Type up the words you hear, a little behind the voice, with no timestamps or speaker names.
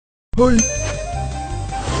Bye.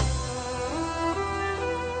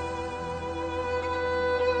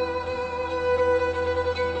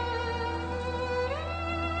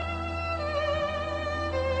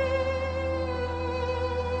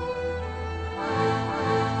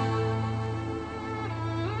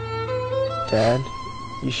 Dad,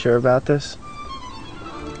 you sure about this?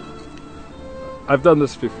 I've done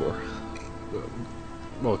this before.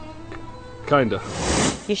 Well, kinda.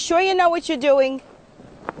 You sure you know what you're doing?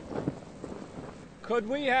 Could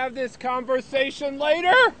we have this conversation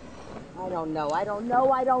later? I don't know, I don't know,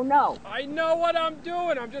 I don't know. I know what I'm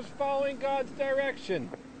doing. I'm just following God's direction.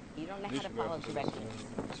 You don't know how to follow directions.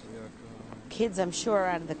 Kids, I'm sure, are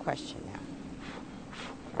out of the question now.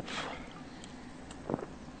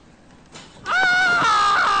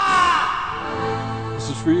 This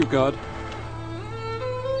is for you, God.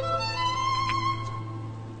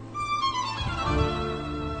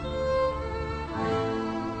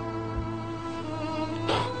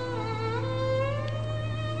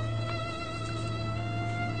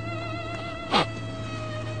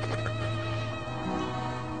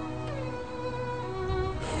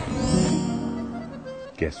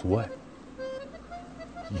 Guess what?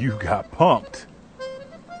 You got punked.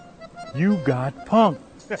 You got punked.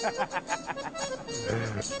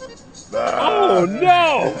 Oh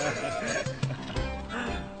no!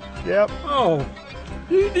 Yep. Oh,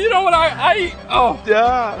 you know what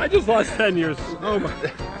I just lost 10 years. Oh my!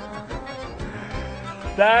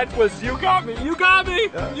 That was you got me. You got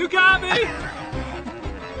me. You got me.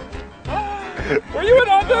 Were you in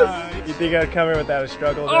on this? You think I'd come here without a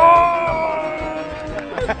struggle?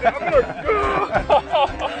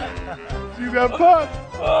 You got punked.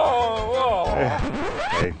 Oh.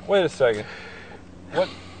 Hey. Wait a second. What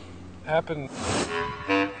happened?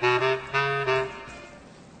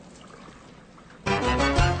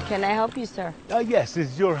 Can I help you, sir? Yes,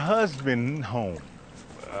 is your husband home?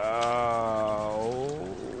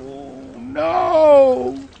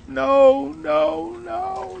 No.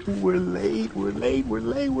 We're late. What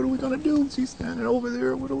are we gonna do? She's standing over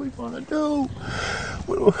there. What are we gonna do?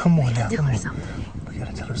 Come on now. Come on. We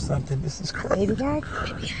gotta tell her something. This is crazy. Baby gag?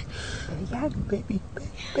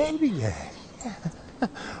 Baby gag. Yeah. All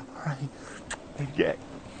right. Baby gag.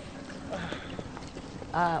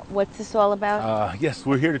 What's this all about? Yes,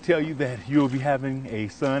 we're here to tell you that you'll be having a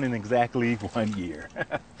son in exactly 1 year.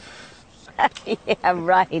 Yeah,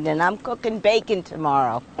 right, and I'm cooking bacon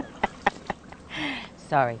tomorrow.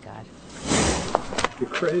 Sorry, God. You're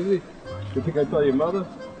crazy? You think I tell your mother?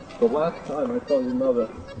 The last time I told your mother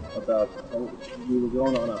about we were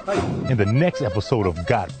going on a hike. In the next episode of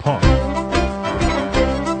Got Punked,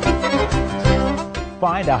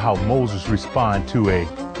 find out how Moses responded to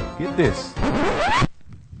get this,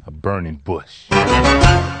 a burning bush.